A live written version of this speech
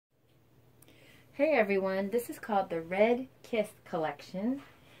Hey everyone, this is called the Red Kiss Collection,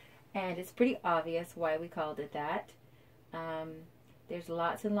 and it's pretty obvious why we called it that. There's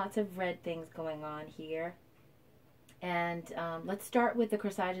lots and lots of red things going on here. And let's start with the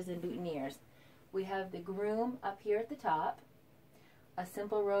corsages and boutonnieres. We have the groom up here at the top, a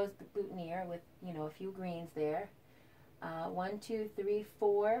simple rose boutonniere with, a few greens there. 1, 2, 3,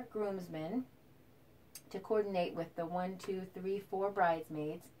 4 groomsmen to coordinate with the 1, 2, 3, 4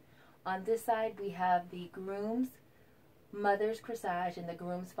 bridesmaids. On this side we have the groom's mother's corsage and the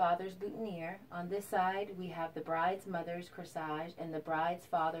groom's father's boutonniere. On this side we have the bride's mother's corsage and the bride's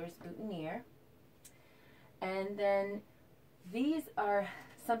father's boutonniere. And then these are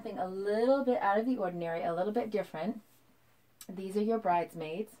something a little bit out of the ordinary, a little bit different. These are your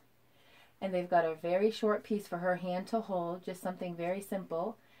bridesmaids, and they've got a very short piece for her hand to hold, just something very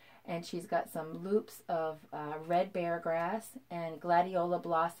simple. And she's got some loops of red bear grass and gladiola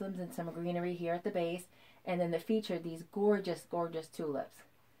blossoms and some greenery here at the base. And then the feature, these gorgeous, gorgeous tulips.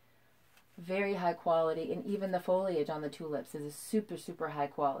 Very high quality, and even the foliage on the tulips is super, super high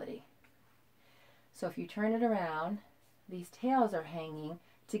quality. So if you turn it around, these tails are hanging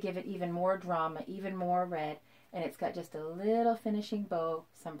to give it even more drama, even more red. And it's got just a little finishing bow,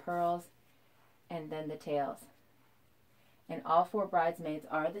 some pearls, and then the tails. And all 4 bridesmaids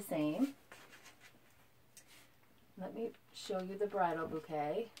are the same. Let me show you the bridal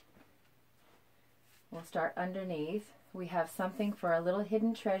bouquet. We'll start underneath. We have something for a little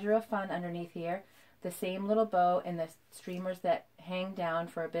hidden treasure of fun underneath here. The same little bow and the streamers that hang down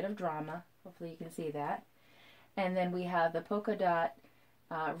for a bit of drama. Hopefully you can see that. And then we have the polka dot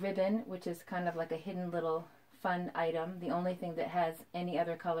ribbon, which is kind of like a hidden little fun item. The only thing that has any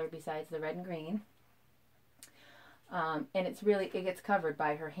other color besides the red and green. And it gets covered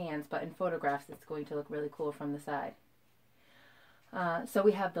by her hands, but in photographs it's going to look really cool from the side. So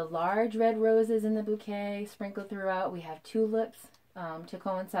we have the large red roses in the bouquet sprinkled throughout. We have tulips to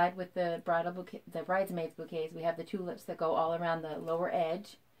coincide with the bridal bouquet, the bridesmaids bouquets. We have the tulips that go all around the lower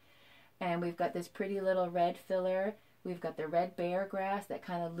edge. And we've got this pretty little red filler. We've got the red bear grass that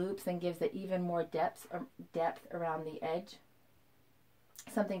kind of loops and gives it even more depth around the edge.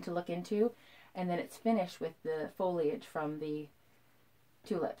 Something to look into. And then it's finished with the foliage from the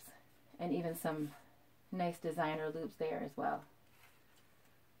tulips and even some nice designer loops there as well.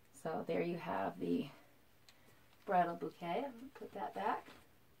 So there you have the bridal bouquet. I'm going to put that back.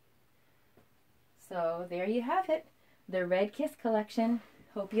 So there you have it, the Red Kiss collection.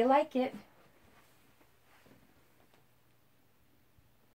 Hope you like it.